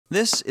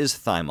This is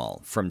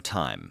thymol from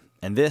thyme,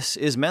 and this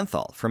is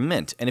menthol from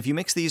mint, and if you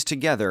mix these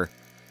together,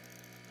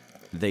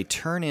 they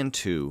turn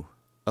into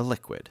a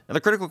liquid. Now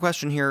the critical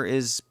question here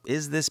is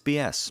this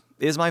BS?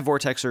 Is my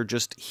vortexer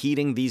just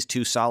heating these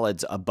two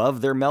solids above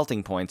their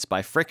melting points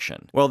by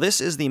friction? Well, this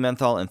is the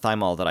menthol and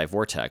thymol that I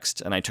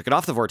vortexed, and I took it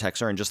off the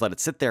vortexer and just let it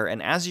sit there,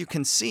 and as you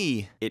can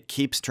see, it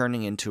keeps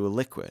turning into a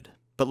liquid.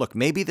 But look,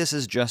 maybe this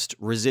is just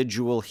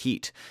residual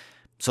heat.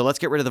 So let's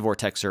get rid of the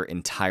vortexer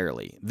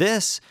entirely.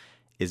 This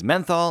is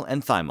menthol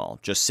and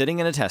thymol just sitting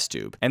in a test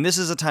tube, and this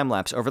is a time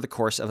lapse over the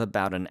course of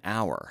about an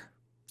hour.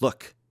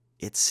 Look,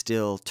 it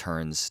still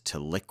turns to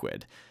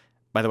liquid.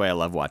 By the way, I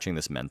love watching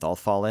this menthol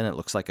fall in. It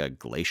looks like a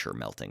glacier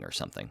melting or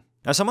something.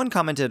 Now, someone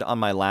commented on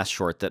my last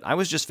short that I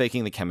was just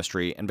faking the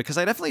chemistry, and because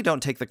I definitely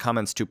don't take the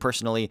comments too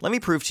personally, let me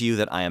prove to you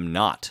that I am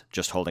not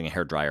just holding a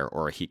hairdryer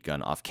or a heat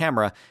gun off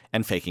camera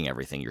and faking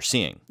everything you're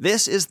seeing.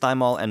 This is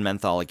thymol and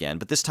menthol again,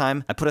 but this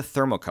time I put a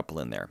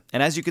thermocouple in there.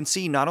 And as you can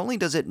see, not only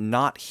does it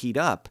not heat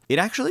up, it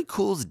actually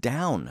cools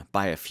down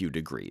by a few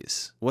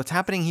degrees. What's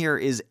happening here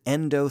is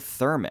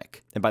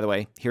endothermic. And by the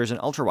way, here's an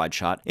ultra-wide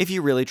shot if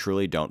you really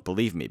truly don't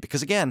believe me,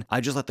 because again,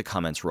 I just let the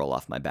comments roll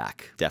off my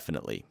back.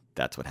 Definitely.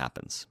 That's what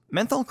happens.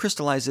 Menthol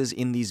crystallizes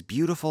in these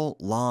beautiful,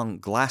 long,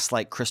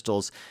 glass-like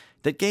crystals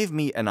that gave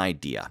me an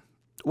idea.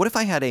 What if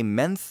I had a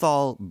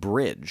menthol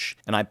bridge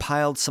and I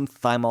piled some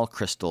thymol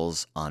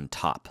crystals on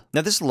top? Now,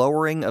 this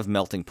lowering of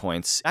melting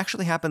points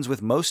actually happens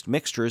with most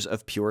mixtures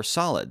of pure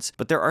solids,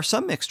 but there are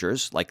some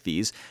mixtures, like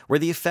these, where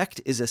the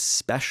effect is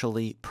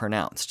especially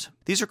pronounced.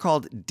 These are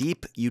called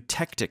deep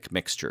eutectic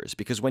mixtures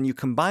because when you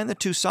combine the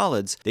two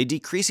solids, they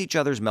decrease each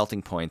other's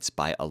melting points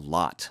by a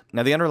lot.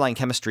 Now, the underlying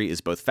chemistry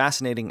is both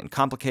fascinating and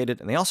complicated,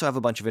 and they also have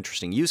a bunch of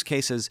interesting use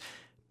cases,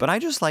 but I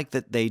just like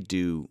that they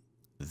do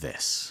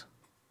this.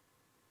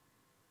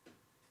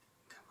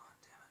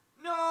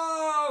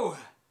 No!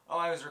 Oh,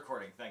 I was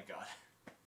recording, thank God.